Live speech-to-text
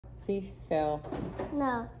seesaw.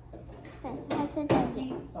 No. That's a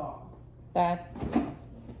dozen. Seesaw. That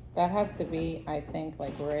has to be, I think,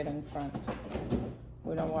 like right in front.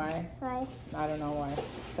 We know why? Right. I don't know why.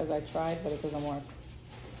 Because I tried, but it doesn't work.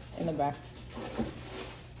 In the back.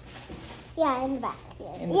 Yeah, in the back.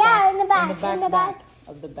 Yeah, In the back. in the back. In the back, In the back.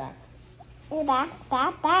 of the back. In the back.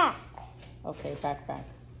 Back. Okay, back.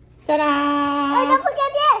 Ta-da! Oh, don't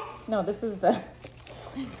forget this. No,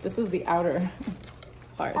 this is the outer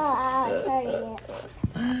part. Oh, sorry.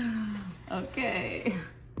 Okay.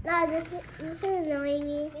 No, this is annoying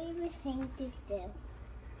me. Favorite thing to do.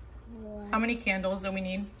 How many candles do we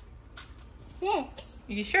need? 6.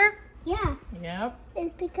 You sure? Yeah. Yep.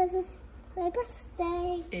 It's because it's my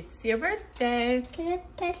birthday. It's your birthday. Can I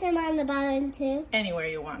press them on the bottom too? Anywhere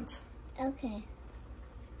you want. Okay.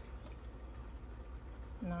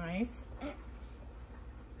 Nice.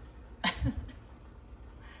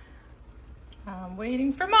 I'm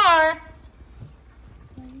waiting for more.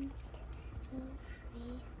 1, 2,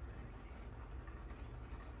 3,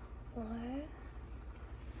 4,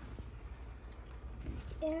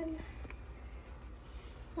 and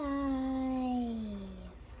 5.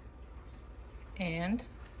 And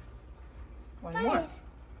one 5. more.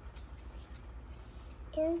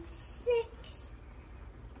 And 6.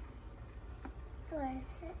 Where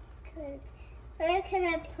is it? Where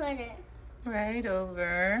can I put it? Right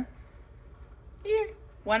over here.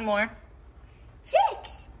 One more.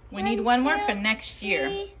 6. We need one more for next year.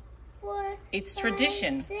 3, 4. It's 5,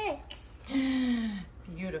 tradition. 6.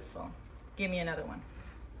 Beautiful. Give me another one.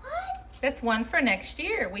 What? That's one for next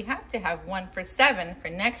year. We have to have one for 7 for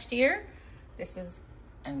next year. This is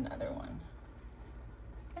another one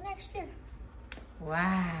for next year.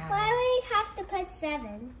 Wow. Why do we have to put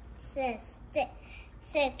 7? 6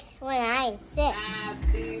 when I 6.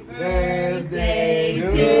 Happy birthday to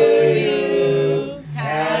you.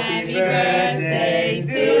 Happy birthday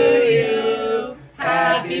to you.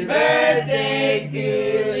 Happy birthday to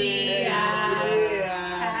Leah.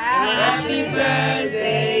 Happy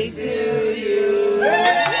birthday to you.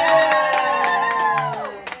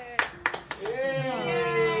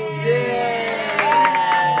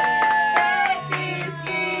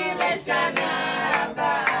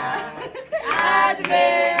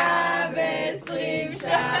 Advent.